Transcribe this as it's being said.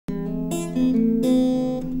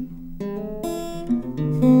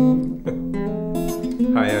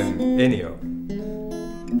I am Enio.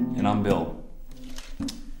 And I'm Bill.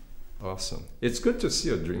 Awesome. It's good to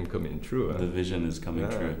see a dream coming true. Huh? The vision is coming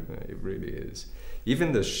true. It really is.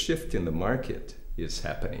 Even the shift in the market is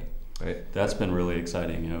happening. Right? That's been really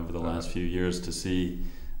exciting over the last few years to see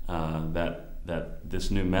that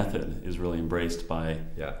this new method is really embraced by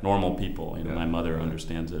normal people. You know, my mother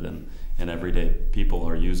understands it, and everyday people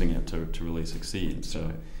are using it to really succeed.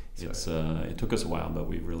 So it took us a while, but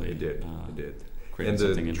we really did. Created and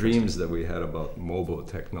something the dreams that we had about mobile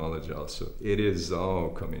technology also, it is all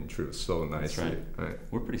coming true so nicely. That's right.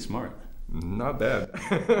 We're pretty smart. Not bad.